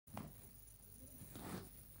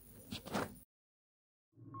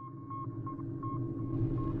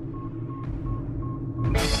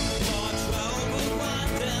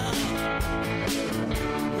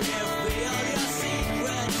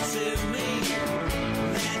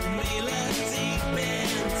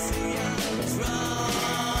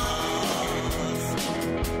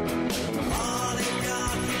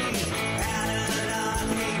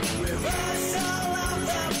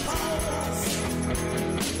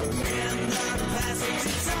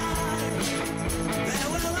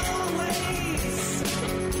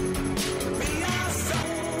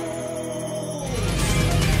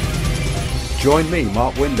Join me,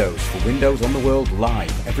 Mark Windows, for Windows on the World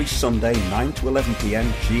live every Sunday 9 to 11 p.m.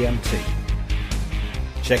 GMT.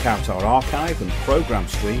 Check out our archive and programme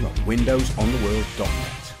stream at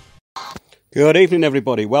windowsontheworld.net. Good evening,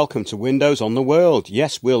 everybody. Welcome to Windows on the World.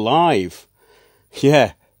 Yes, we're live.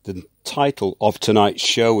 Yeah, the title of tonight's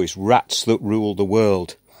show is Rats That Rule the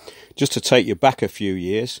World. Just to take you back a few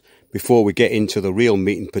years before we get into the real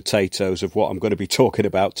meat and potatoes of what I'm going to be talking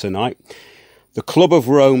about tonight. The Club of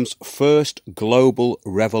Rome's first global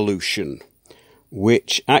revolution,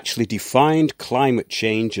 which actually defined climate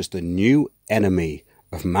change as the new enemy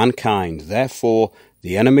of mankind. Therefore,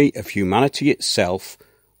 the enemy of humanity itself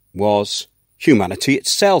was humanity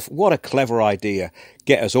itself. What a clever idea.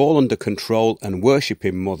 Get us all under control and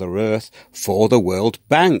worshipping Mother Earth for the World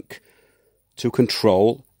Bank to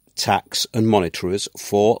control, tax and monitor us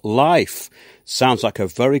for life. Sounds like a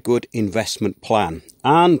very good investment plan.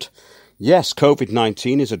 And yes,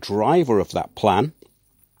 COVID-19 is a driver of that plan.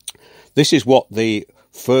 This is what the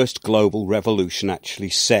first global revolution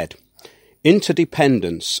actually said.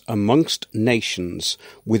 Interdependence amongst nations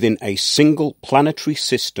within a single planetary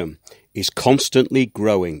system is constantly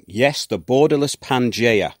growing. Yes, the borderless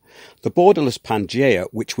Pangaea. The borderless Pangaea,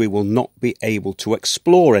 which we will not be able to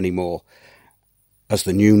explore anymore as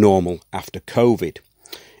the new normal after COVID.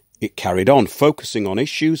 It carried on, focusing on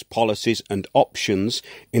issues, policies and options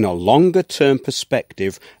in a longer-term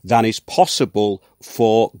perspective than is possible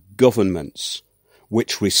for governments,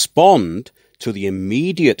 which respond to the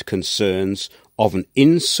immediate concerns of an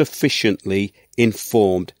insufficiently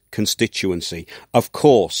informed constituency. Of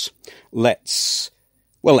course, let's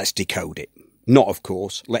decode it. Not of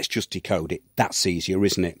course, let's just decode it. That's easier,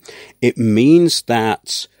 isn't it? It means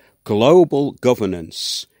that global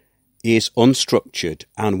governance is unstructured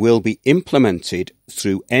and will be implemented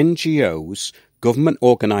through NGOs, government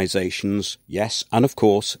organisations, yes, and of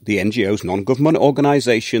course the NGOs, non-government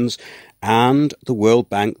organisations, and the World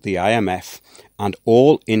Bank, the IMF, and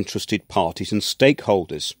all interested parties and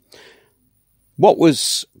stakeholders. What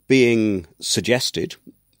was being suggested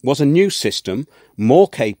was a new system more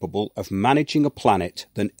capable of managing a planet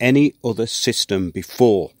than any other system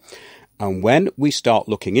before. And when we start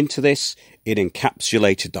looking into this, it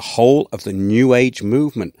encapsulated the whole of the New Age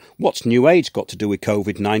movement. What's New Age got to do with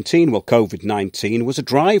COVID-19? Well, COVID-19 was a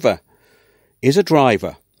driver, is a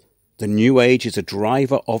driver. The New Age is a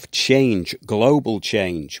driver of change, global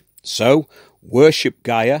change. So, worship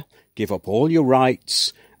Gaia, give up all your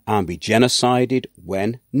rights, and be genocided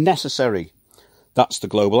when necessary. That's the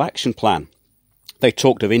Global Action Plan. They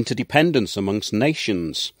talked of interdependence amongst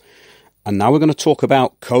nations. And now we're going to talk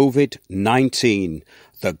about COVID-19,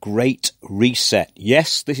 the Great Reset.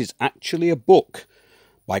 Yes, this is actually a book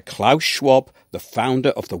by Klaus Schwab, the founder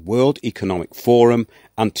of the World Economic Forum,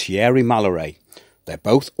 and Thierry Malloret. They're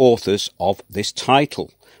both authors of this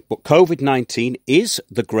title. But COVID-19 is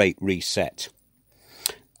the Great Reset.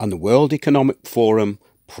 And the World Economic Forum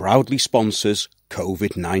proudly sponsors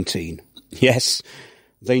COVID-19. Yes,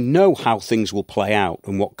 they know how things will play out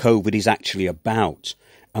and what COVID is actually about.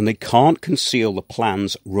 And they can't conceal the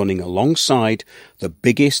plans running alongside the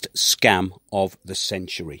biggest scam of the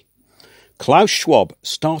century. Klaus Schwab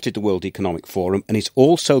started the World Economic Forum and is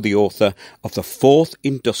also the author of the Fourth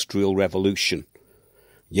Industrial Revolution.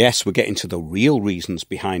 Yes, we're getting to the real reasons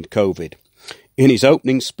behind COVID. In his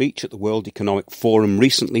opening speech at the World Economic Forum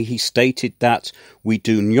recently, he stated that we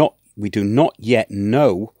do not yet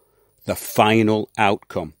know the final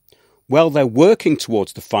outcome. Well, they're working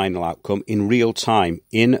towards the final outcome in real time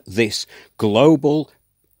in this global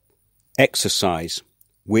exercise,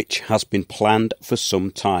 which has been planned for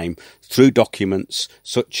some time through documents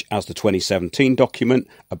such as the 2017 document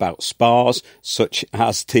about SPARS, such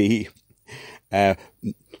as the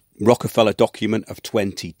Rockefeller document of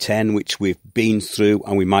 2010, which we've been through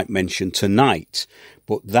and we might mention tonight.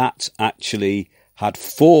 But that actually had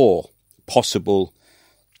 4 possible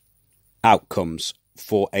outcomes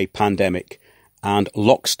for a pandemic, and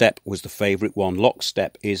lockstep was the favourite one.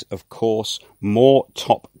 Lockstep is, of course, more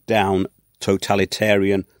top-down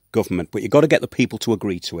totalitarian government, but you've got to get the people to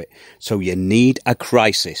agree to it. So you need a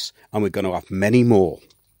crisis, and we're going to have many more.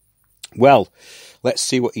 Well, let's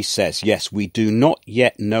see what he says. Yes, we do not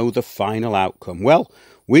yet know the final outcome. Well,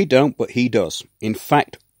 we don't, but he does. In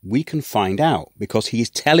fact, we can find out because he's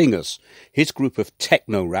telling us his group of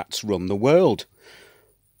techno-rats run the world.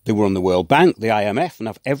 They run the World Bank, the IMF, and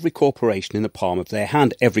have every corporation in the palm of their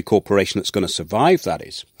hand. Every corporation that's going to survive, that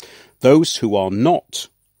is. Those who are not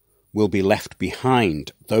will be left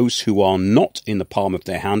behind. Those who are not in the palm of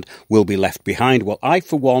their hand will be left behind. Well, I,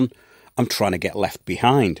 for one, am trying to get left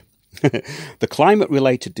behind. The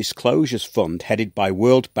Climate-Related Disclosures Fund, headed by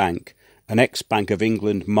World Bank and ex-Bank of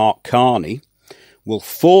England Mark Carney, will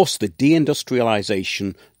force the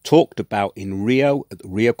deindustrialisation talked about in Rio, at the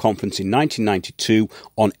Rio conference in 1992,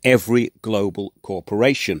 on every global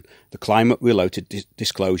corporation. The Climate-Related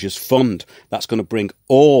Disclosures Fund. That's going to bring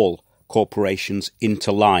all corporations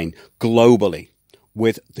into line globally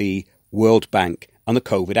with the World Bank and the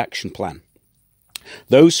COVID Action Plan.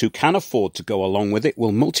 Those who can afford to go along with it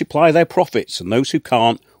will multiply their profits, and those who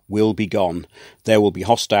can't will be gone. There will be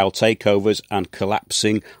hostile takeovers and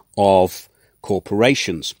collapsing of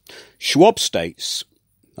corporations. Schwab states,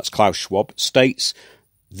 that's Klaus Schwab, states,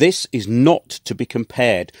 this is not to be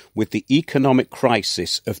compared with the economic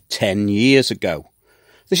crisis of 10 years ago.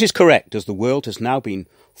 This is correct, as the world has now been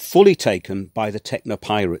fully taken by the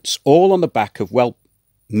techno-pirates, all on the back of, well,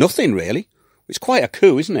 nothing really. It's quite a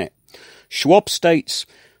coup, isn't it? Schwab states,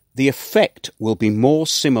 the effect will be more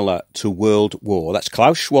similar to World War. That's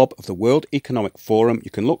Klaus Schwab of the World Economic Forum.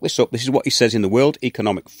 You can look this up. This is what he says in the World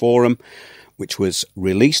Economic Forum, which was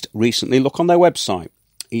released recently. Look on their website.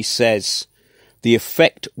 He says, the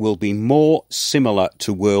effect will be more similar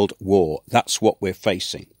to World War. That's what we're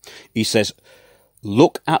facing. He says,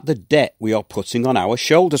 look at the debt we are putting on our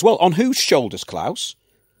shoulders. Well, on whose shoulders, Klaus?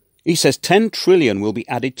 He says 10 trillion will be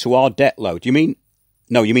added to our debt load. You mean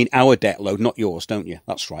our debt load, not yours, don't you?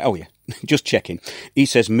 That's right. Oh, yeah. Just checking. He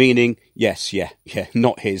says, meaning, yes, yeah,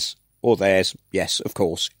 not his or theirs. Yes, of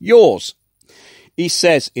course, yours. He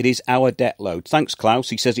says it is our debt load. Thanks, Klaus.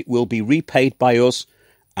 He says it will be repaid by us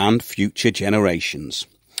and future generations.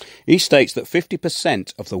 He states that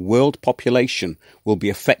 50% of the world population will be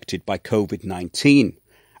affected by COVID-19.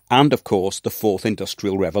 And, of course, the Fourth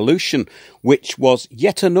Industrial Revolution, which was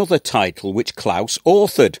yet another title which Klaus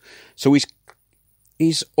authored. So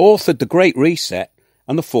he's authored The Great Reset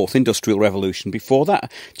and the Fourth Industrial Revolution before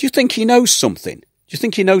that. Do you think he knows something? Do you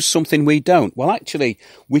think he knows something we don't? Well, actually,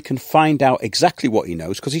 we can find out exactly what he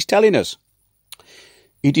knows because he's telling us.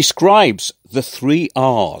 He describes the 3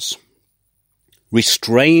 R's.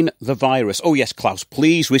 Restrain the virus. Oh, yes, Klaus,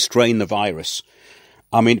 please restrain the virus.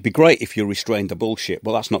 I mean, it'd be great if you restrained the bullshit,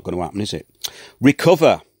 but that's not going to happen, is it?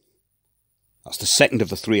 Recover. That's the second of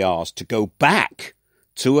the 3 R's. To go back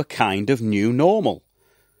to a kind of new normal.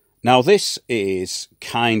 Now, this is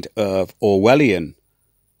kind of Orwellian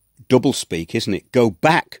doublespeak, isn't it? Go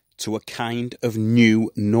back to a kind of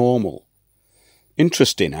new normal.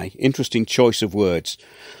 Interesting, eh? Interesting choice of words.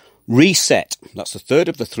 Reset. That's the third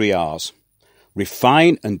of the 3 R's.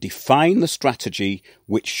 Refine and define the strategy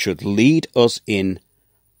which should lead us in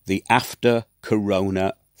the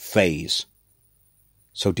after-corona phase.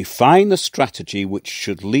 So define the strategy which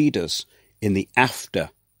should lead us in the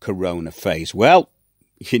after-corona phase. Well,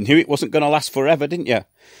 you knew it wasn't going to last forever, didn't you?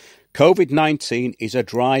 COVID-19 is a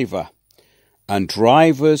driver, and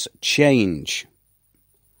drivers change.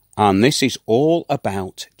 And this is all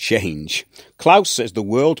about change. Klaus says the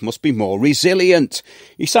world must be more resilient.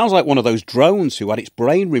 He sounds like one of those drones who had its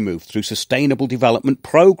brain removed through sustainable development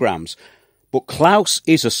programs. But Klaus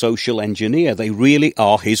is a social engineer. They really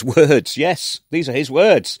are his words. Yes, these are his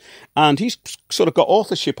words. And he's sort of got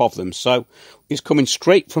authorship of them. So it's coming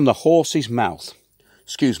straight from the horse's mouth.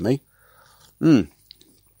 Excuse me.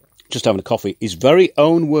 Just having a coffee. His very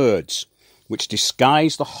own words, which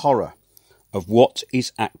disguise the horror of what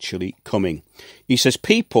is actually coming. He says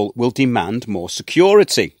people will demand more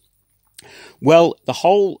security. Well, the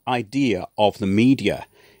whole idea of the media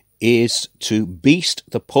is to beast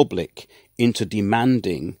the public into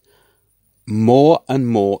demanding more and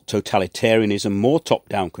more totalitarianism, more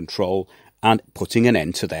top-down control, and putting an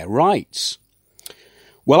end to their rights.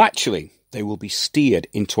 Well, actually, they will be steered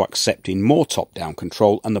into accepting more top-down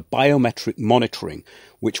control and the biometric monitoring,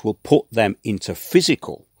 which will put them into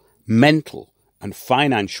physical, mental, and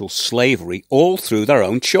financial slavery all through their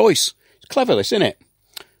own choice. It's clever, this, isn't it?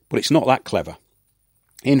 But it's not that clever.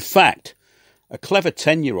 In fact, a clever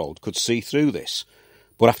 10-year-old could see through this.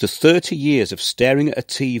 But after 30 years of staring at a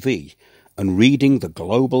TV and reading the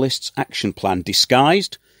globalists' action plan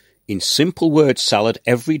disguised in simple word salad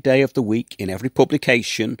every day of the week, in every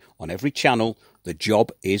publication, on every channel, the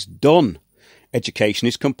job is done. Education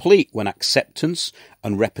is complete when acceptance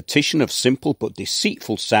and repetition of simple but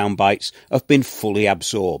deceitful sound bites have been fully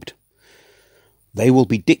absorbed. They will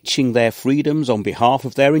be ditching their freedoms on behalf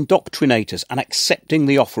of their indoctrinators and accepting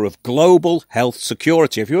the offer of global health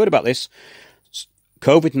security. Have you heard about this?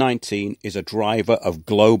 COVID-19 is a driver of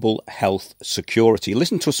global health security.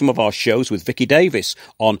 Listen to some of our shows with Vicky Davis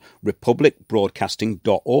on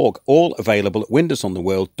republicbroadcasting.org, all available at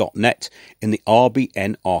windowsontheworld.net in the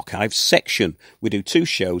RBN archives section. We do 2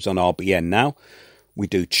 shows on RBN now. we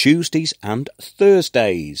do Tuesdays and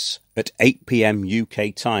Thursdays at 8 p.m.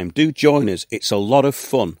 UK time. Do join us. It's a lot of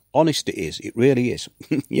fun. Honest it is. It really is.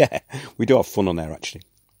 Yeah, we do have fun on there, actually.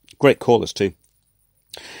 Great callers too.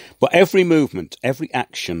 But every movement, every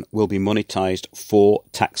action will be monetised for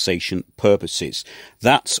taxation purposes.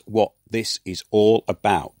 That's what this is all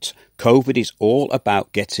about. COVID is all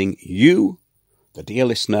about getting you, the dear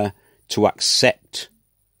listener, to accept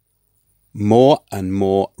more and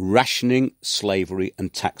more rationing, slavery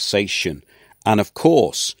and taxation. And of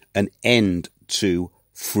course, an end to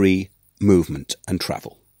free movement and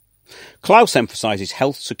travel. Klaus emphasises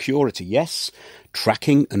health security, yes,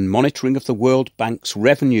 tracking and monitoring of the World Bank's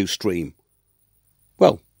revenue stream.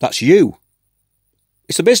 Well, that's you.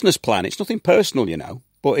 It's a business plan. It's nothing personal, you know,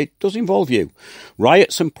 but it does involve you.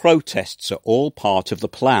 Riots and protests are all part of the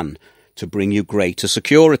plan to bring you greater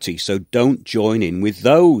security, so don't join in with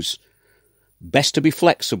those. Best to be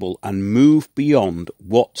flexible and move beyond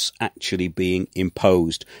what's actually being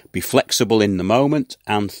imposed. Be flexible in the moment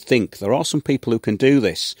and think. There are some people who can do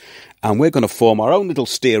this. And we're going to form our own little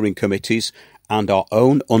steering committees and our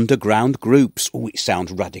own underground groups. Oh, it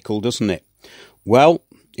sounds radical, doesn't it? Well,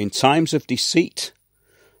 in times of deceit,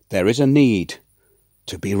 there is a need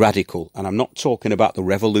to be radical. And I'm not talking about the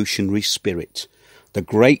revolutionary spirit. The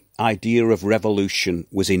great idea of revolution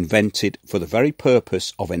was invented for the very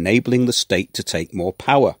purpose of enabling the state to take more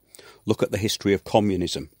power. Look at the history of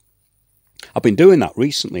communism. I've been doing that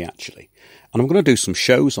recently, actually, and I'm going to do some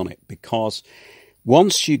shows on it because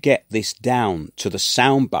once you get this down to the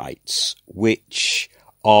sound bites, which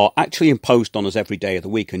are actually imposed on us every day of the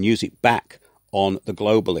week, and use it back on the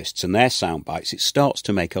globalists and their sound bites, it starts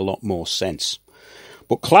to make a lot more sense.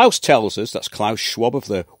 But Klaus tells us, that's Klaus Schwab of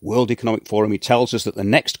the World Economic Forum, he tells us that the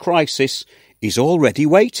next crisis is already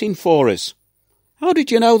waiting for us. How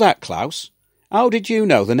did you know that, Klaus? How did you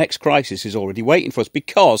know the next crisis is already waiting for us?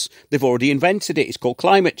 Because they've already invented it. It's called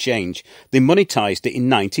climate change. They monetised it in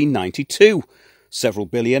 1992. Several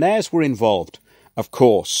billionaires were involved. Of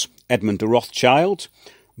course, Edmund de Rothschild,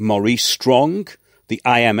 Maurice Strong, the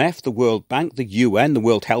IMF, the World Bank, the UN, the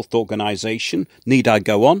World Health Organization. Need I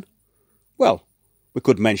go on? Well, we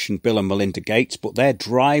could mention Bill and Melinda Gates, but they're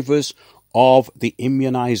drivers of the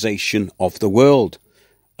immunisation of the world.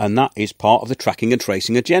 And that is part of the tracking and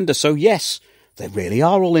tracing agenda. So yes, they really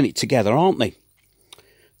are all in it together, aren't they?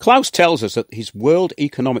 Klaus tells us that his World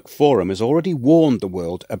Economic Forum has already warned the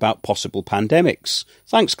world about possible pandemics.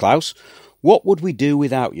 Thanks, Klaus. What would we do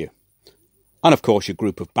without you? And of course, your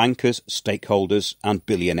group of bankers, stakeholders and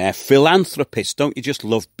billionaire philanthropists. Don't you just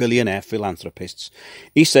love billionaire philanthropists?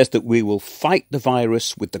 He says that we will fight the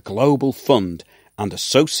virus with the Global Fund and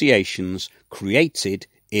associations created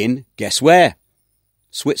in, guess where?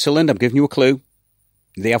 Switzerland. I'm giving you a clue.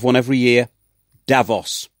 They have one every year.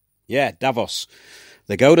 Davos. Yeah, Davos.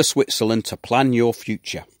 They go to Switzerland to plan your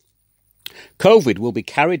future. COVID will be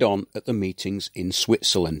carried on at the meetings in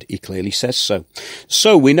Switzerland. He clearly says so.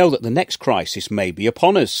 So we know that the next crisis may be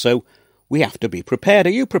upon us, so we have to be prepared.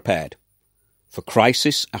 Are you prepared? For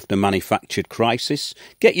crisis after manufactured crisis.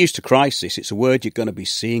 Get used to crisis. It's a word you're going to be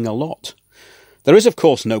seeing a lot. There is, of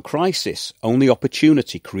course, no crisis, only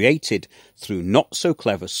opportunity created through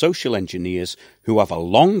not-so-clever social engineers who have a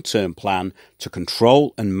long-term plan to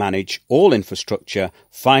control and manage all infrastructure,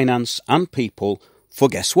 finance and people for,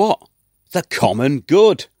 guess what? The common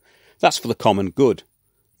good. That's for the common good.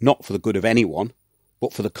 Not for the good of anyone,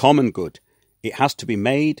 but for the common good. It has to be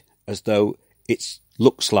made as though it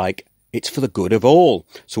looks like it's for the good of all.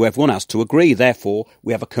 So everyone has to agree. Therefore,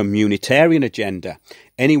 we have a communitarian agenda.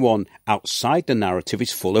 Anyone outside the narrative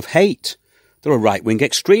is full of hate. There are right-wing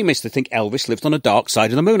extremists that think Elvis lived on a dark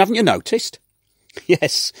side of the moon. Haven't you noticed?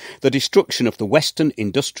 Yes, the destruction of the Western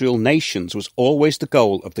industrial nations was always the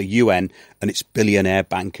goal of the UN and its billionaire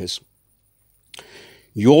bankers.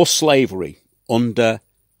 Your slavery under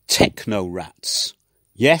techno-rats.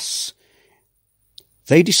 Yes,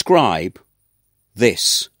 they describe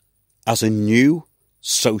this as a new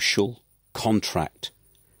social contract.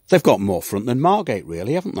 They've got more front than Margate,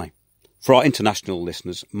 really, haven't they? For our international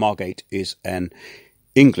listeners, Margate is an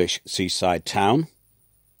English seaside town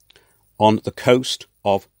on the coast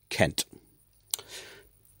of Kent.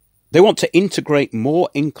 They want to integrate more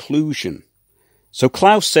inclusion. So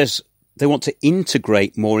Klaus says they want to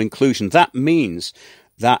integrate more inclusion. That means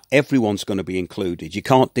that everyone's going to be included. You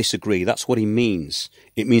can't disagree. That's what he means.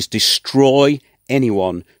 It means destroy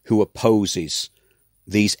anyone who opposes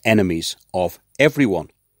these enemies of everyone.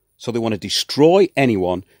 So they want to destroy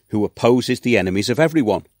anyone who opposes the enemies of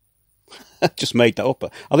everyone. I just made that up.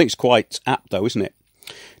 I think it's quite apt though, isn't it?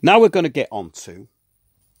 Now we're going to get on to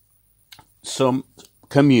some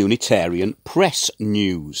communitarian press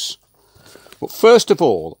news. But first of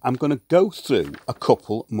all, I'm going to go through a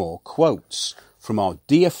couple more quotes from our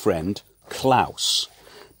dear friend Klaus,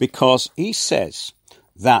 because he says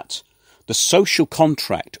that the social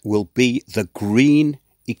contract will be the green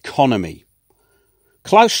economy.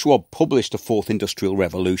 Klaus Schwab published the Fourth Industrial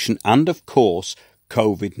Revolution and, of course,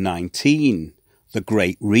 COVID-19, the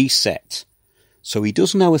Great Reset. So he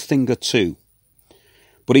does know a thing or two.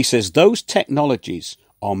 But he says those technologies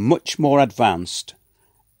are much more advanced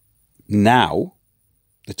now.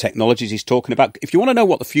 The technologies he's talking about. If you want to know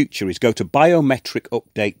what the future is, go to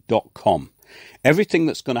biometricupdate.com. Everything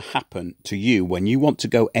that's going to happen to you when you want to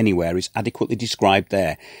go anywhere is adequately described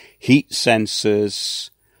there. Heat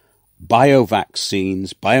sensors,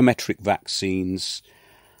 biovaccines, biometric vaccines,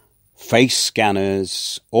 face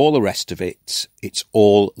scanners, all the rest of it. It's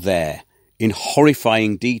all there in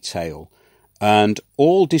horrifying detail and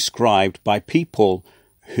all described by people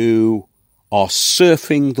who are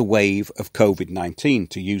surfing the wave of COVID-19,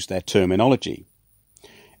 to use their terminology.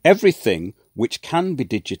 Everything which can be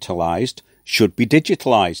digitalised should be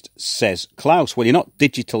digitalised, says Klaus. Well, you're not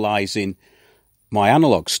digitalising my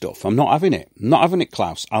analogue stuff. I'm not having it. I'm not having it,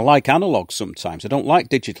 Klaus. I like analogue sometimes. I don't like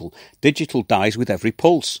digital. Digital dies with every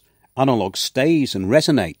pulse. Analogue stays and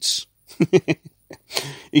resonates.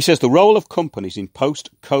 He says the role of companies in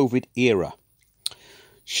post-COVID era.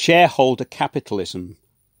 Shareholder capitalism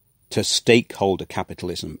to stakeholder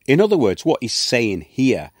capitalism. In other words, what he's saying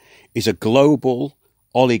here is a global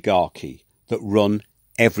oligarchy that run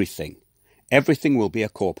everything. Everything will be a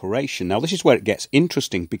corporation. Now, this is where it gets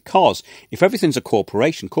interesting, because if everything's a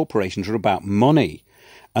corporation, corporations are about money.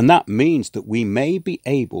 And that means that we may be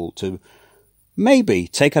able to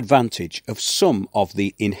take advantage of some of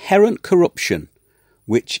the inherent corruption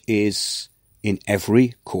which is in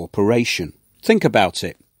every corporation. Think about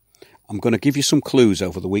it. I'm going to give you some clues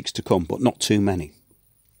over the weeks to come, but not too many.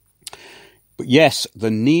 But yes,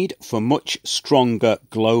 the need for much stronger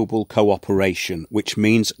global cooperation, which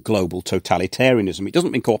means global totalitarianism. It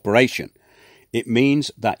doesn't mean cooperation. It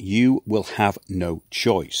means that you will have no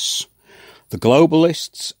choice. The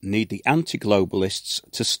globalists need the anti-globalists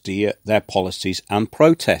to steer their policies and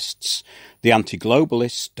protests. The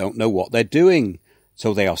anti-globalists don't know what they're doing,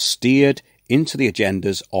 so they are steered into the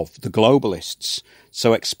agendas of the globalists.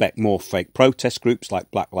 So expect more fake protest groups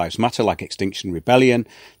like Black Lives Matter, like Extinction Rebellion,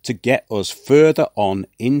 to get us further on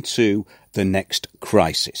into the next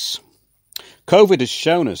crisis. COVID has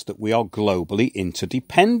shown us that we are globally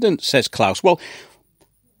interdependent, says Klaus. Well,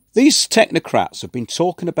 these technocrats have been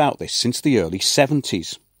talking about this since the early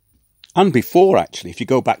 70s. And before, actually, if you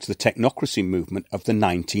go back to the technocracy movement of the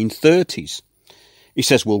 1930s. He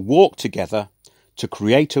says we'll walk together to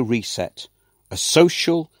create a reset, a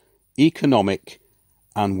social, economic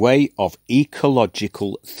and way of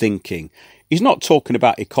ecological thinking. He's not talking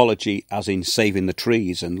about ecology as in saving the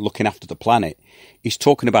trees and looking after the planet. He's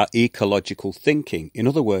talking about ecological thinking. In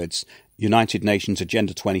other words, United Nations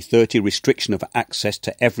Agenda 2030, restriction of access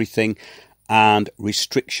to everything and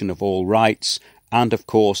restriction of all rights, and of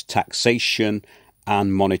course taxation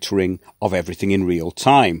and monitoring of everything in real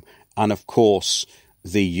time. And of course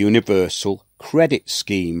the universal credit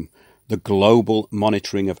scheme, the global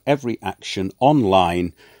monitoring of every action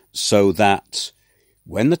online, so that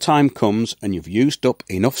when the time comes and you've used up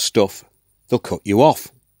enough stuff, they'll cut you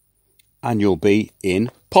off and you'll be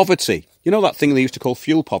in poverty. You know that thing they used to call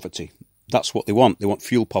fuel poverty? That's what they want. They want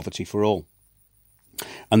fuel poverty for all.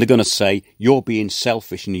 And they're going to say, you're being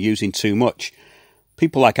selfish and you're using too much.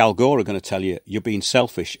 People like Al Gore are going to tell you, you're being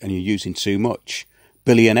selfish and you're using too much.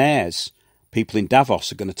 Billionaires, people in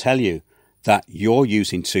Davos are going to tell you that you're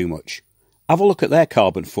using too much. Have a look at their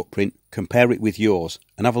carbon footprint, compare it with yours,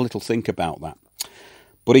 and have a little think about that.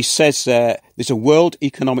 But he says there's a World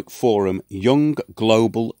Economic Forum Young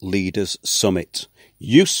Global Leaders Summit.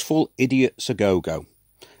 Useful idiots a go-go.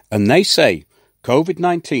 And they say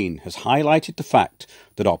COVID-19 has highlighted the fact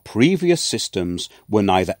that our previous systems were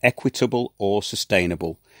neither equitable or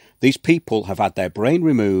sustainable. These people have had their brains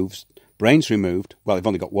removed. Well, they've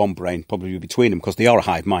only got one brain probably between them because they are a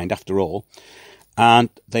hive mind after all. And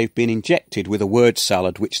they've been injected with a word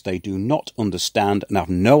salad which they do not understand and have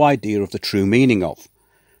no idea of the true meaning of.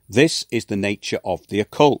 This is the nature of the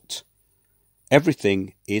occult.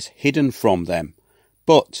 Everything is hidden from them,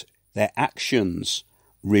 but their actions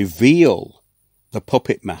reveal the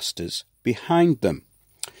puppet masters behind them.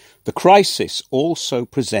 The crisis also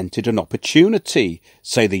presented an opportunity,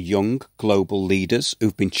 say the young global leaders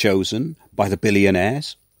who've been chosen by the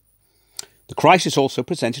billionaires. The crisis also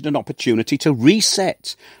presented an opportunity to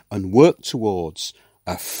reset and work towards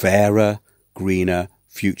a fairer, greener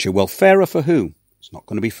future. Well, fairer for who? It's not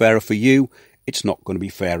going to be fairer for you. It's not going to be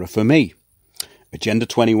fairer for me. Agenda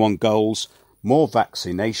 21 goals, more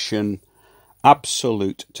vaccination,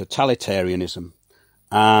 absolute totalitarianism,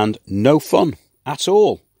 and no fun at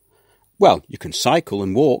all. Well, you can cycle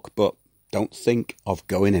and walk, but don't think of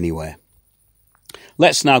going anywhere.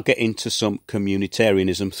 Let's now get into some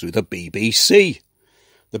communitarianism through the BBC.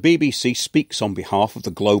 The BBC speaks on behalf of the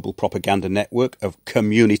global propaganda network of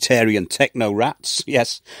communitarian techno-rats,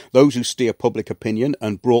 yes, those who steer public opinion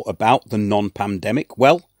and brought about the non-pandemic.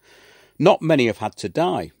 Well, not many have had to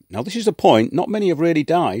die. Now, this is the point, not many have really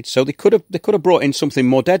died, so they could have brought in something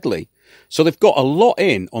more deadly. So they've got a lot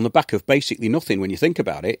in on the back of basically nothing when you think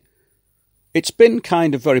about it. It's been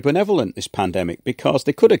kind of very benevolent, this pandemic, because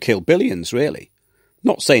they could have killed billions, really.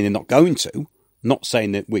 Not saying they're not going to. Not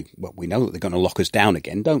saying that we know that they're going to lock us down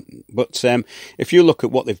again, don't. But if you look at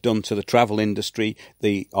what they've done to the travel industry,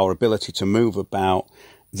 our ability to move about,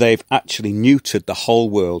 they've actually neutered the whole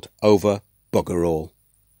world over bugger all.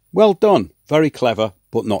 Well done. Very clever,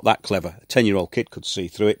 but not that clever. A 10-year-old kid could see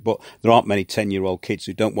through it, but there aren't many 10-year-old kids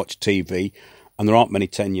who don't watch TV, and there aren't many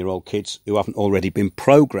 10-year-old kids who haven't already been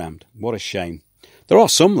programmed. What a shame. There are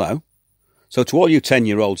some, though. So to all you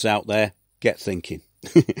 10-year-olds out there, get thinking.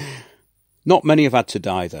 Not many have had to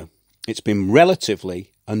die, though. It's been relatively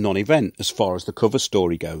a non-event as far as the cover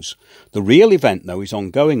story goes. The real event, though, is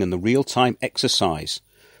ongoing, and the real-time exercise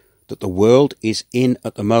that the world is in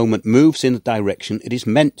at the moment moves in the direction it is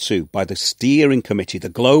meant to by the steering committee, the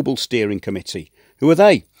global steering committee. Who are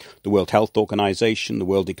they? The World Health Organization, the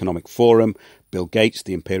World Economic Forum, Bill Gates,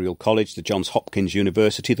 the Imperial College, the Johns Hopkins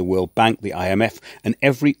University, the World Bank, the IMF, and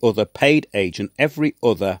every other paid agent, every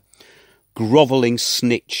other grovelling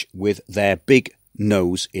snitch with their big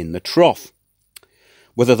nose in the trough.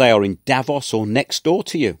 Whether they are in Davos or next door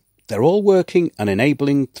to you, they're all working and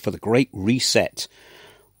enabling for the Great Reset.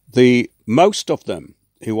 The most of them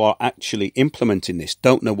who are actually implementing this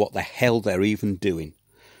don't know what the hell they're even doing.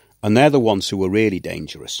 And they're the ones who are really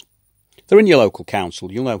dangerous. They're in your local council,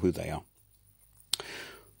 you'll know who they are.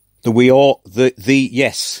 The We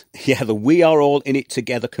Are All In It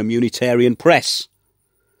Together communitarian press.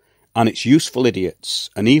 And its useful idiots,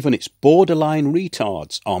 and even its borderline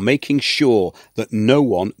retards, are making sure that no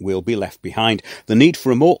one will be left behind. The need for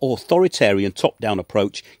a more authoritarian top-down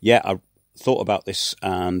approach. Yeah, I thought about this,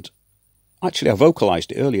 and actually I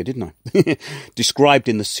vocalised it earlier, didn't I? Described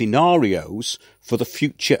in the scenarios for the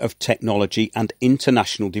future of technology and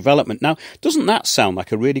international development. Now, doesn't that sound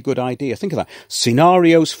like a really good idea? Think of that.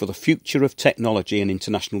 Scenarios for the future of technology and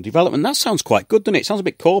international development. That sounds quite good, doesn't it? It sounds a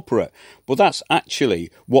bit corporate. But that's actually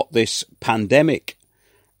what this pandemic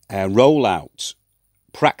rollout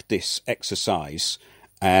practice exercise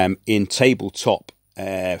in tabletop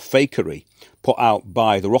fakery put out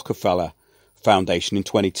by the Rockefeller Foundation in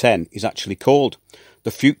 2010 is actually called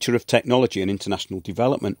The Future of Technology and International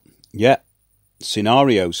Development. Yeah,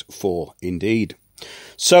 scenarios for, indeed.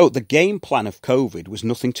 So the game plan of COVID was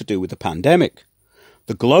nothing to do with the pandemic.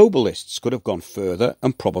 The globalists could have gone further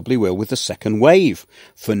and probably will with the second wave.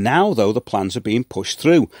 For now, though, the plans are being pushed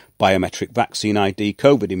through. Biometric vaccine ID,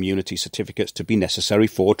 COVID immunity certificates to be necessary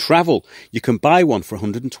for travel. You can buy one for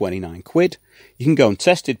 129 quid. You can go and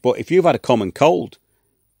test it, but if you've had a common cold,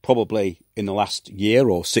 probably in the last year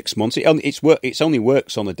or 6 months, it only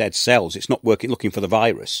works on the dead cells. It's not looking for the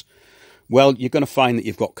virus. Well, you're going to find that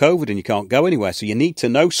you've got COVID and you can't go anywhere. So you need to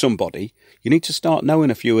know somebody. You need to start knowing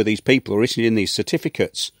a few of these people who are issuing these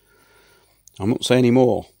certificates. I'm not saying any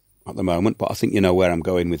more at the moment, but I think you know where I'm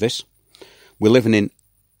going with this. We're living in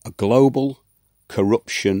a global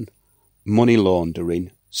corruption, money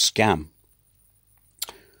laundering scam.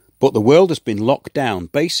 But the world has been locked down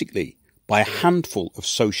basically by a handful of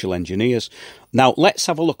social engineers. Now, let's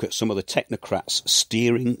have a look at some of the technocrats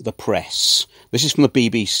steering the press. This is from the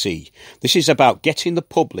BBC. This is about getting the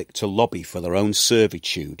public to lobby for their own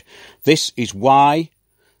servitude. This is why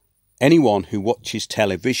anyone who watches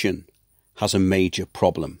television has a major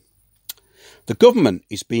problem. The government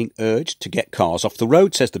is being urged to get cars off the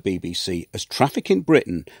road, says the BBC, as traffic in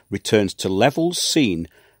Britain returns to levels seen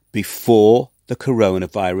before the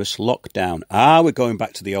coronavirus lockdown. We're going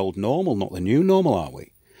back to the old normal, not the new normal, are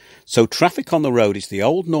we? So traffic on the road is the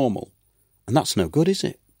old normal, and that's no good, is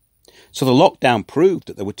it? So the lockdown proved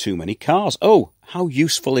that there were too many cars. Oh, how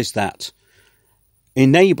useful is that?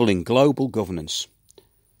 Enabling global governance.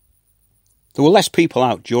 There were less people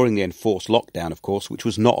out during the enforced lockdown, of course, which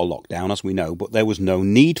was not a lockdown, as we know, but there was no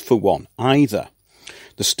need for one either.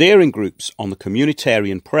 The steering groups on the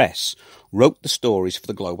communitarian press wrote the stories for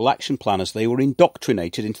the Global Action Plan as they were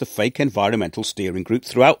indoctrinated into the fake environmental steering group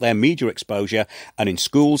throughout their media exposure and in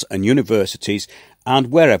schools and universities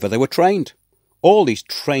and wherever they were trained. all these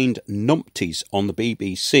trained numpties on the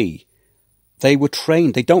BBC, they were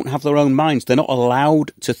trained. They don't have their own minds. They're not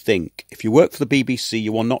allowed to think. If you work for the BBC,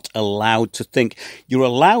 you are not allowed to think. You're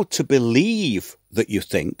allowed to believe that you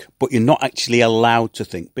think, but you're not actually allowed to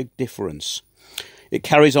think. Big difference. It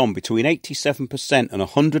carries on. Between 87% and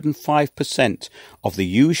 105% of the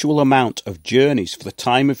usual amount of journeys for the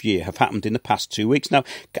time of year have happened in the past 2 weeks. Now,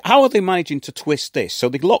 how are they managing to twist this? So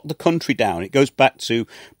they lock the country down. It goes back to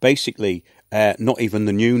basically not even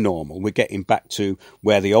the new normal. We're getting back to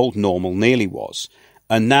where the old normal nearly was.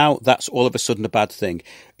 And now that's all of a sudden a bad thing.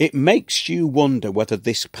 It makes you wonder whether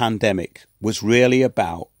this pandemic was really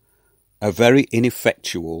about a very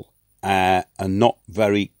ineffectual and not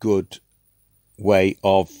very good way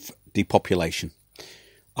of depopulation.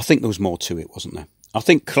 I think there was more to it, wasn't there? I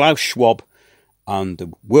think Klaus Schwab and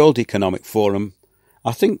the World Economic Forum,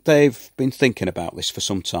 I think they've been thinking about this for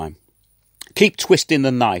some time. Keep twisting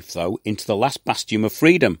the knife, though, into the last bastion of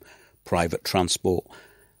freedom, private transport.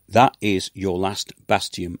 That is your last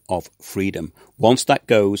bastion of freedom. Once that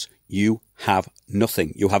goes, you have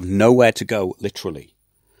nothing. You have nowhere to go, literally.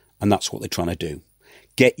 And that's what they're trying to do.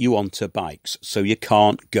 Get you onto bikes so you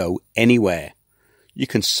can't go anywhere. You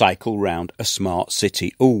can cycle round a smart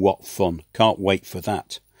city. Oh, what fun. Can't wait for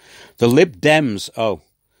that. The Lib Dems,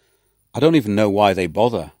 I don't even know why they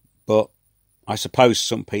bother, but I suppose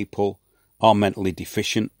some people are mentally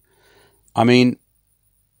deficient. I mean,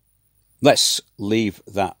 let's leave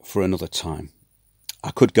that for another time.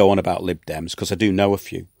 I could go on about Lib Dems because I do know a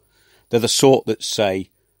few. They're the sort that say,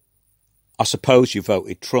 I suppose you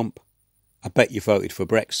voted Trump. I bet you voted for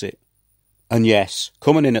Brexit. And yes,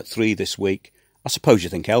 coming in at 3 this week, I suppose you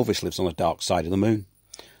think Elvis lives on the dark side of the moon.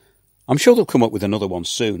 I'm sure they'll come up with another one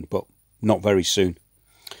soon, but not very soon.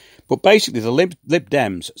 But basically, the Lib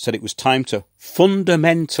Dems said it was time to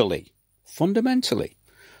fundamentally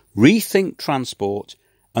rethink transport,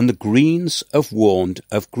 and the Greens have warned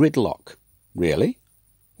of gridlock. Really?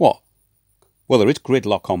 What? Well, there is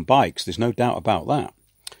gridlock on bikes, there's no doubt about that.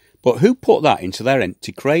 But who put that into their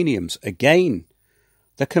empty craniums? Again,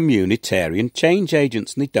 the communitarian change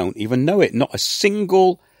agents, and they don't even know it. Not a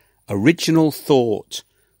single original thought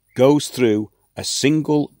goes through a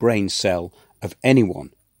single brain cell of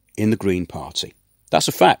anyone in the Green Party. That's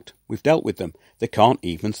a fact. We've dealt with them. They can't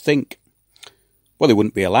even think. Well, they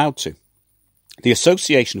wouldn't be allowed to. The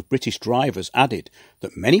Association of British Drivers added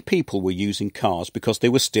that many people were using cars because they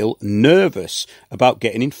were still nervous about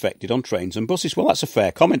getting infected on trains and buses. Well, that's a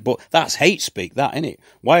fair comment, but that's hate speak, that, isn't it?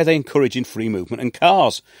 Why are they encouraging free movement and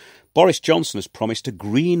cars? Boris Johnson has promised a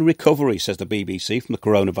green recovery, says the BBC, from the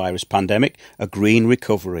coronavirus pandemic. A green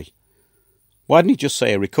recovery. Why didn't he just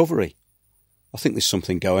say a recovery? I think there's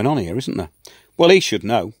something going on here, isn't there? Well, he should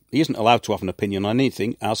know. He isn't allowed to have an opinion on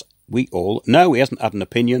anything, as we all know. He hasn't had an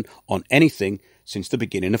opinion on anything since the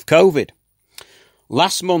beginning of COVID.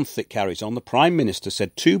 Last month, it carries on, the Prime Minister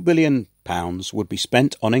said £2 billion would be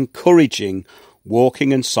spent on encouraging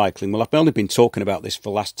walking and cycling. Well, I've only been talking about this for the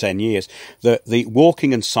last 10 years. The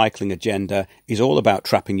walking and cycling agenda is all about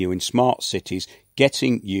trapping you in smart cities,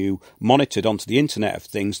 getting you monitored onto the Internet of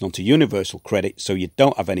Things and onto universal credit so you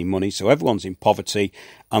don't have any money, so everyone's in poverty,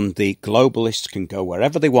 and the globalists can go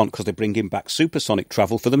wherever they want because they're bringing back supersonic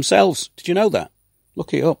travel for themselves. Did you know that?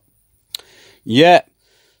 Look it up. Yeah,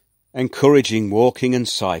 encouraging walking and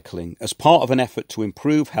cycling as part of an effort to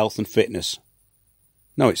improve health and fitness.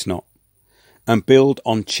 No, it's not. And build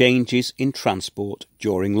on changes in transport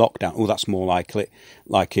during lockdown. Oh, that's more like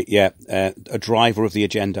it, yeah. A driver of the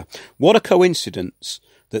agenda. What a coincidence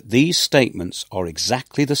that these statements are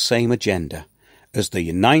exactly the same agenda as the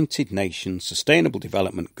United Nations Sustainable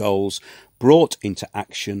Development Goals brought into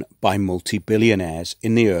action by multi-billionaires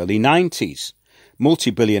in the early 90s.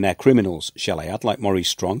 Multi-billionaire criminals, shall I add, like Maurice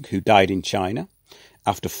Strong, who died in China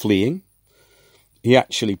after fleeing. He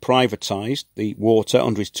actually privatised the water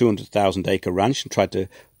under his 200,000-acre ranch and tried to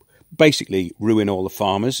basically ruin all the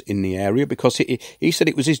farmers in the area because he said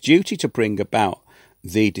it was his duty to bring about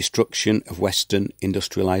the destruction of Western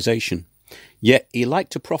industrialisation. Yet he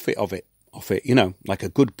liked to profit off it, you know, like a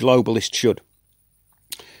good globalist should.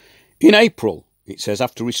 In April, it says,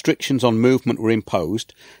 after restrictions on movement were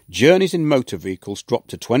imposed, journeys in motor vehicles dropped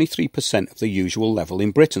to 23% of the usual level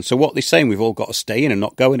in Britain. So what they're saying, we've all got to stay in and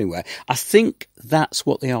not go anywhere. I think that's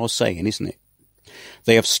what they are saying, isn't it?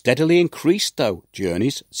 They have steadily increased, though,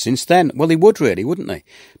 journeys since then. Well, they would really, wouldn't they?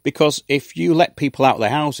 Because if you let people out of their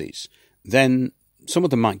houses, then some of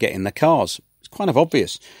them might get in their cars. It's kind of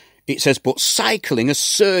obvious. It says, but cycling has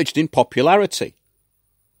surged in popularity.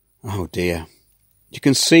 Oh, dear. You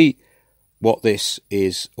can see what this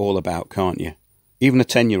is all about, can't you? Even a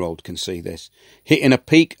 10-year-old can see this. Hitting a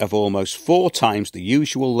peak of almost 4 times the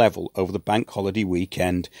usual level over the bank holiday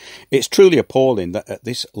weekend. It's truly appalling that at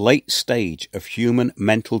this late stage of human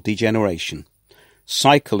mental degeneration,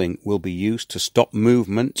 cycling will be used to stop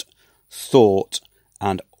movement, thought,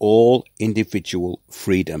 and all individual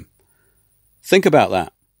freedom. Think about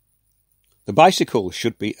that. The bicycle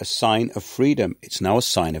should be a sign of freedom. It's now a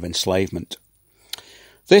sign of enslavement.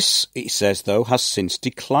 This, he says, though, has since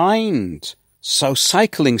declined. So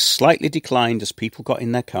cycling slightly declined as people got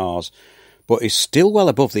in their cars, but is still well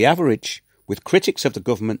above the average, with critics of the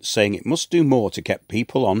government saying it must do more to get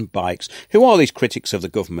people on bikes. Who are these critics of the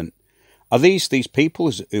government? Are these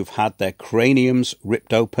people who've had their craniums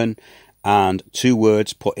ripped open and 2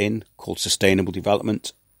 words put in called sustainable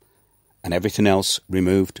development and everything else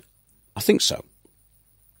removed? I think so.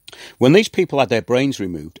 When these people had their brains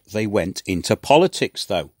removed, they went into politics,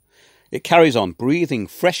 though. It carries on. Breathing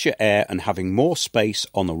fresher air and having more space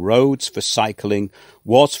on the roads for cycling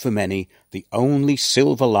was, for many, the only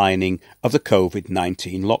silver lining of the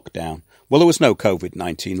COVID-19 lockdown. Well, there was no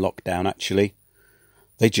COVID-19 lockdown, actually.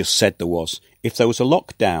 They just said there was. If there was a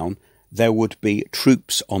lockdown, there would be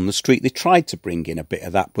troops on the street. They tried to bring in a bit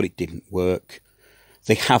of that, but it didn't work.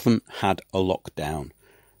 They haven't had a lockdown.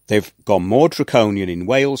 They've gone more draconian in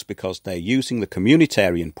Wales because they're using the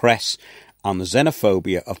communitarian press and the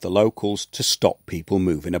xenophobia of the locals to stop people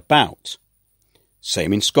moving about.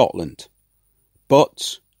 Same in Scotland.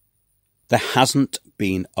 But there hasn't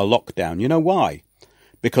been a lockdown. You know why?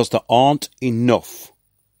 Because there aren't enough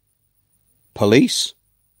police,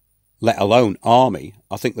 let alone army.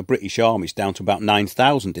 I think the British Army's down to about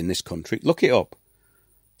 9,000 in this country. Look it up.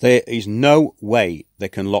 There is no way they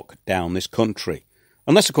can lock down this country.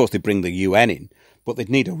 Unless, of course, they bring the UN in. But they'd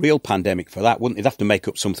need a real pandemic for that, wouldn't they? They'd have to make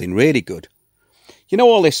up something really good. You know,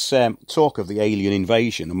 all this talk of the alien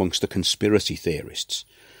invasion amongst the conspiracy theorists.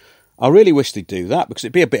 I really wish they'd do that, because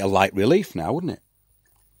it'd be a bit of light relief now, wouldn't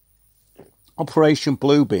it? Operation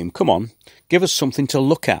Bluebeam, come on, give us something to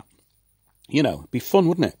look at. You know, it'd be fun,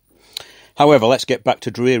 wouldn't it? However, let's get back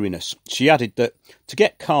to dreariness. She added that to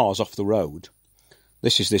get cars off the road,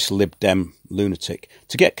 this Lib Dem lunatic,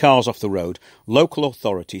 to get cars off the road, local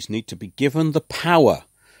authorities need to be given the power.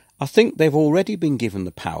 I think they've already been given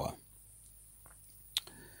the power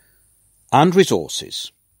and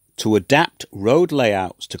resources to adapt road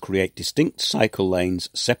layouts to create distinct cycle lanes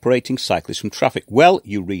separating cyclists from traffic. Well,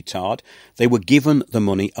 you retard, they were given the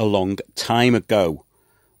money a long time ago.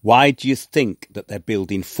 Why do you think that they're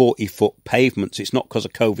building 40-foot pavements? It's not because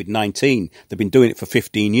of COVID-19. They've been doing it for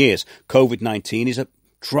 15 years. COVID-19 is a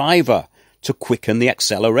driver to quicken the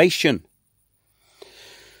acceleration.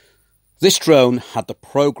 This drone had the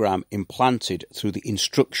program implanted through the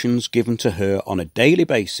instructions given to her on a daily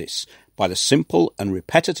basis by the simple and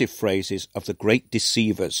repetitive phrases of the great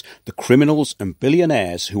deceivers, the criminals and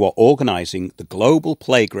billionaires who are organising the global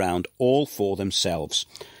playground all for themselves.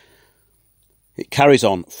 It carries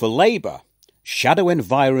on. For Labour, Shadow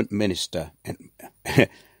Environment Minister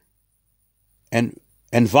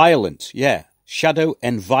Shadow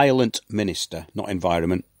Environment Minister, not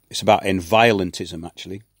environment. It's about environmentism,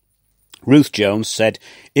 actually. Ruth Jones said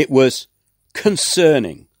it was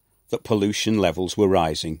concerning that pollution levels were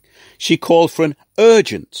rising. She called for an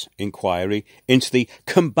urgent inquiry into the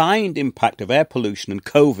combined impact of air pollution and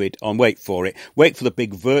COVID on, wait for the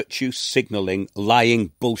big virtue signalling,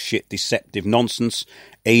 lying, bullshit, deceptive nonsense,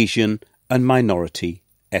 Asian and minority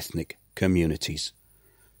ethnic communities.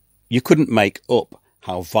 You couldn't make up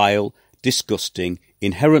how vile, disgusting,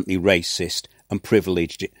 inherently racist and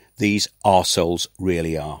privileged these arseholes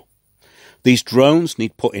really are. These drones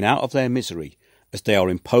need putting out of their misery as they are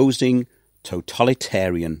imposing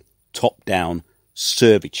totalitarian, top-down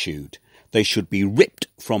servitude. They should be ripped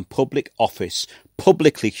from public office,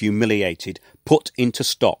 publicly humiliated, put into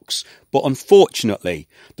stocks. But unfortunately,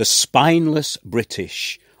 the spineless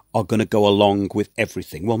British are going to go along with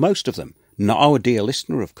everything. Well, most of them. Not our dear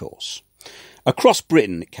listener, of course. Across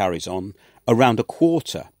Britain, it carries on, around a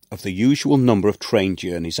quarter of the usual number of train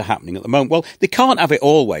journeys are happening at the moment. Well, they can't have it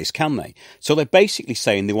always, can they? So they're basically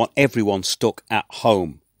saying they want everyone stuck at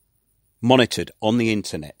home, monitored on the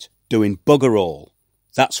internet, doing bugger all.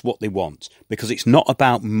 That's what they want, because it's not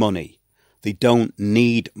about money. They don't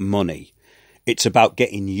need money. It's about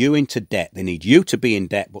getting you into debt. They need you to be in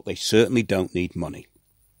debt, but they certainly don't need money.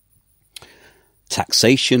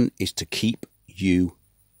 Taxation is to keep you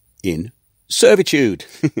in servitude.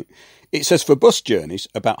 It says for bus journeys,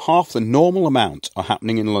 about half the normal amount are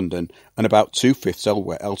happening in London and about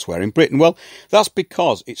 2/5 elsewhere in Britain. Well, that's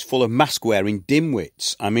because it's full of mask-wearing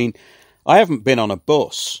dimwits. I mean, I haven't been on a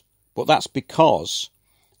bus, but that's because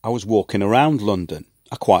I was walking around London.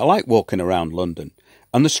 I quite like walking around London,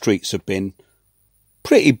 and the streets have been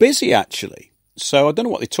pretty busy, actually. So I don't know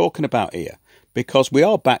what they're talking about here, because we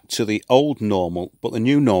are back to the old normal, but the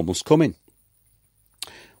new normal's coming.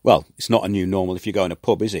 Well, it's not a new normal if you go in a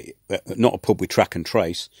pub, is it? Not a pub with track and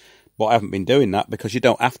trace. But I haven't been doing that because you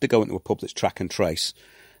don't have to go into a pub that's track and trace.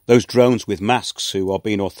 Those drones with masks who are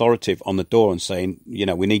being authoritative on the door and saying, you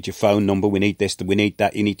know, we need your phone number, we need this, we need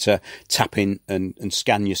that, you need to tap in and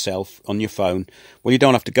scan yourself on your phone. Well, you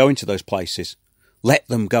don't have to go into those places. Let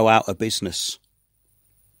them go out of business.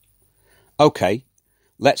 Okay,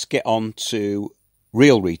 let's get on to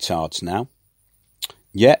real retards now.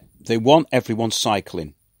 Yeah, they want everyone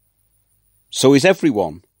cycling. So is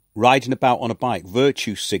everyone riding about on a bike,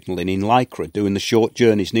 virtue signalling in Lycra, doing the short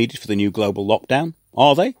journeys needed for the new global lockdown?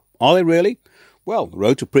 Are they? Are they really? Well, the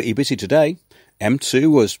roads were pretty busy today.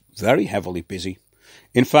 M2 was very heavily busy.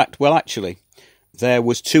 In fact, well, actually, there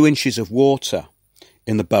was 2 inches of water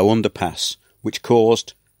in the Bow Underpass, which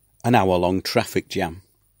caused an hour-long traffic jam.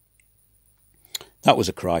 That was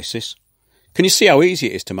a crisis. Can you see how easy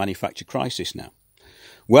it is to manufacture crisis now?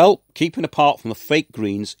 Well, keeping apart from the fake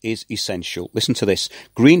Greens is essential. Listen to this.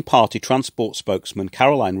 Green Party transport spokesman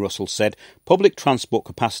Caroline Russell said public transport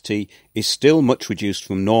capacity is still much reduced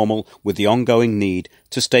from normal with the ongoing need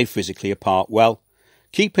to stay physically apart. Well,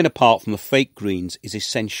 keeping apart from the fake Greens is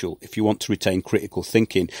essential if you want to retain critical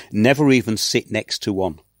thinking. Never even sit next to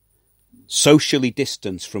one. Socially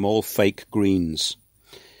distance from all fake Greens.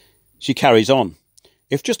 She carries on.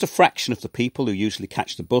 If just a fraction of the people who usually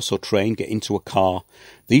catch the bus or train get into a car,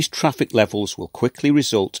 these traffic levels will quickly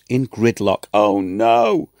result in gridlock. Oh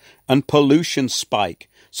no! And pollution spike.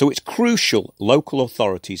 So it's crucial local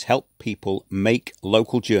authorities help people make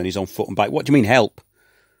local journeys on foot and bike. What do you mean help?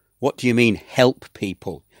 What do you mean help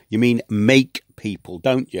people? You mean make people,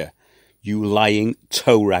 don't you? You lying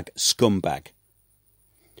toe rag scumbag.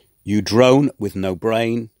 You drone with no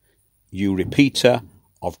brain. You repeater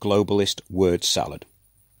of globalist word salad.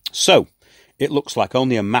 So, it looks like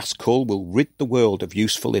only a mass cull will rid the world of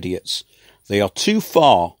useful idiots. They are too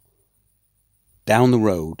far down the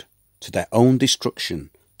road to their own destruction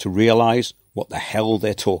to realise what the hell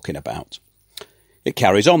they're talking about. It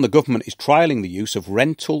carries on. The government is trialling the use of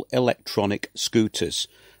rental electronic scooters.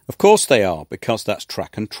 Of course they are, because that's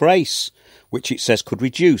track and trace, which it says could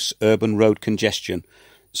reduce urban road congestion.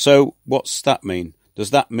 So, what's that mean?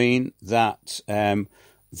 Does that mean that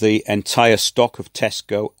the entire stock of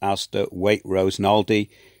Tesco, Asda, Waitrose and Aldi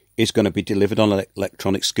is going to be delivered on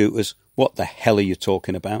electronic scooters? What the hell are you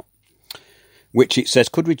talking about? Which it says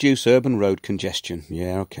could reduce urban road congestion.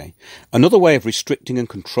 Yeah, okay. Another way of restricting and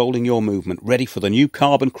controlling your movement, ready for the new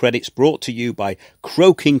carbon credits brought to you by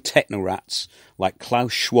croaking technorats like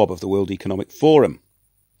Klaus Schwab of the World Economic Forum.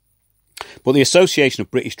 But the Association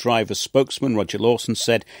of British Drivers spokesman Roger Lawson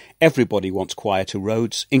said everybody wants quieter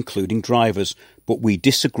roads, including drivers, but we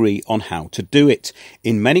disagree on how to do it.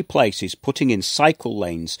 In many places, putting in cycle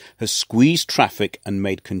lanes has squeezed traffic and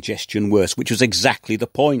made congestion worse, which was exactly the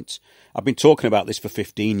point. I've been talking about this for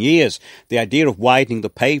 15 years. The idea of widening the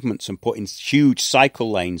pavements and putting huge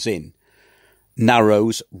cycle lanes in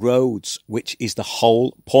narrows roads, which is the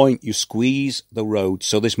whole point. You squeeze the road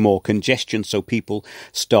so there's more congestion, so people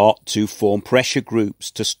start to form pressure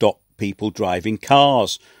groups to stop people driving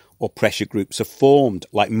cars, or pressure groups are formed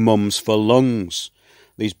like Mums for Lungs,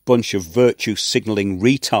 these bunch of virtue signalling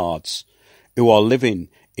retards who are living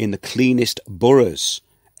in the cleanest boroughs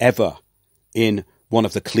ever in one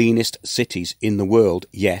of the cleanest cities in the world.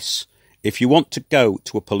 Yes, if you want to go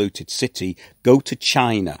to a polluted city, go to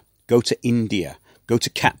China. Go to India, go to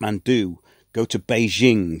Kathmandu, go to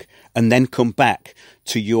Beijing, and then come back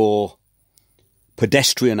to your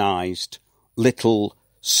pedestrianised little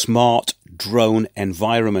smart drone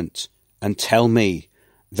environment and tell me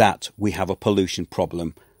that we have a pollution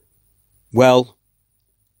problem. Well,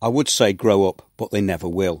 I would say grow up, but they never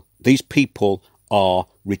will. These people are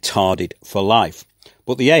retarded for life.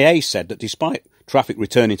 But the AA said that despite traffic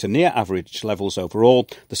returning to near average levels overall,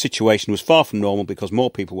 the situation was far from normal because more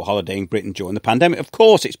people were holidaying Britain during the pandemic. Of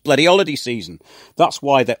course, it's bloody holiday season. That's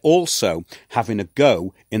why they're also having a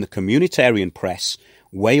go in the communitarian press,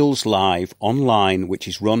 Wales Live online, which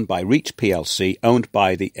is run by Reach PLC, owned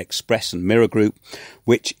by the Express and Mirror Group,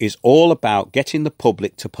 which is all about getting the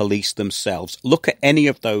public to police themselves. Look at any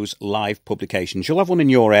of those live publications. You'll have one in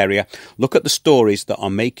your area. Look at the stories that are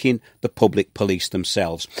making the public police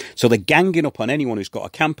themselves. So they're ganging up on anyone who's got a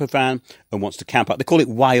camper van and wants to camp out. They call it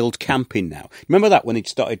wild camping now. Remember that when it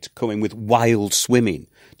started to come in with wild swimming?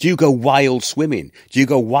 Do you go wild swimming? Do you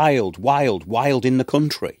go wild in the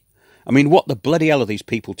country? I mean, what the bloody hell are these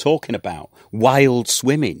people talking about? Wild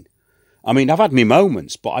swimming. I mean, I've had me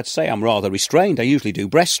moments, but I'd say I'm rather restrained. I usually do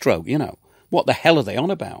breaststroke, you know. What the hell are they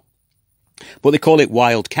on about? But they call it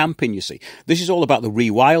wild camping, you see. This is all about the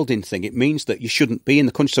rewilding thing. It means that you shouldn't be in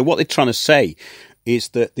the country. So what they're trying to say is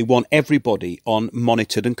that they want everybody on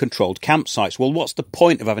monitored and controlled campsites. Well, what's the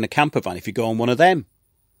point of having a camper van if you go on one of them?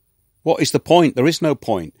 What is the point? There is no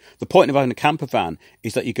point. The point of having a camper van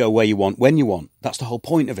is that you go where you want, when you want. That's the whole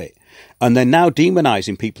point of it. And they're now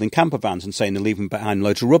demonising people in camper vans and saying they're leaving behind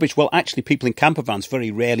loads of rubbish. Well, actually, people in camper vans very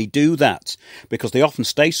rarely do that because they often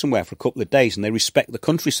stay somewhere for a couple of days and they respect the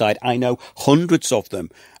countryside. I know hundreds of them,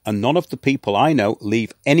 and none of the people I know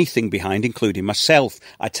leave anything behind, including myself.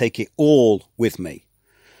 I take it all with me.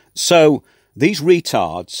 So these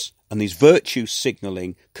retards and these virtue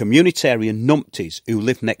signalling communitarian numpties who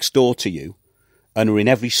live next door to you and are in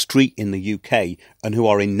every street in the UK and who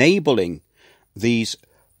are enabling these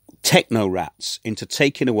techno rats into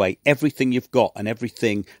taking away everything you've got and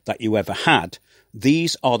everything that you ever had,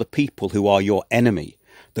 these are the people who are your enemy.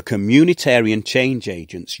 The communitarian change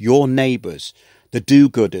agents, your neighbours, the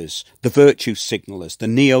do-gooders, the virtue signallers, the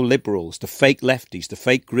neoliberals, the fake lefties, the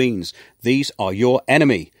fake greens, these are your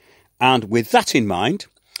enemy. And with that in mind,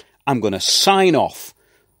 I'm going to sign off.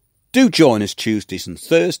 Do join us Tuesdays and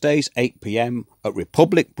Thursdays, 8 p.m. at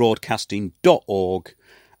republicbroadcasting.org.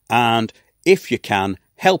 And if you can,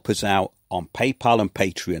 help us out on PayPal and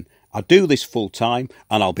Patreon. I do this full time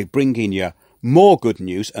and I'll be bringing you more good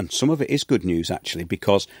news. And some of it is good news, actually,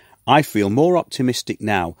 because I feel more optimistic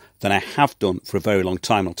now than I have done for a very long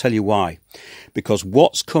time. I'll tell you why. Because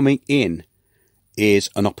what's coming in is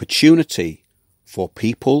an opportunity for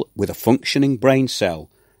people with a functioning brain cell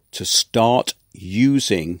to start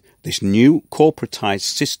using this new corporatized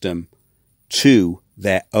system to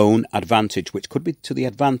their own advantage, which could be to the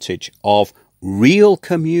advantage of real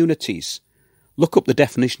communities. Look up the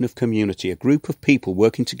definition of community, a group of people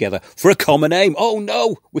working together for a common aim. Oh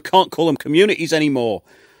no, we can't call them communities anymore.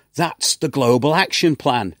 That's the global action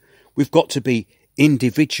plan. We've got to be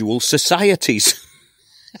individual societies.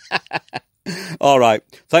 All right.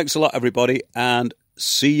 Thanks a lot, everybody. And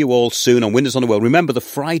see you all soon on Windows on the World. Remember, the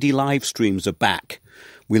Friday live streams are back.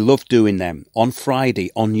 We love doing them on Friday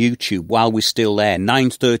on YouTube while we're still there.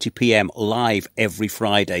 9:30 p.m. live every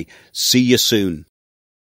Friday. See you soon.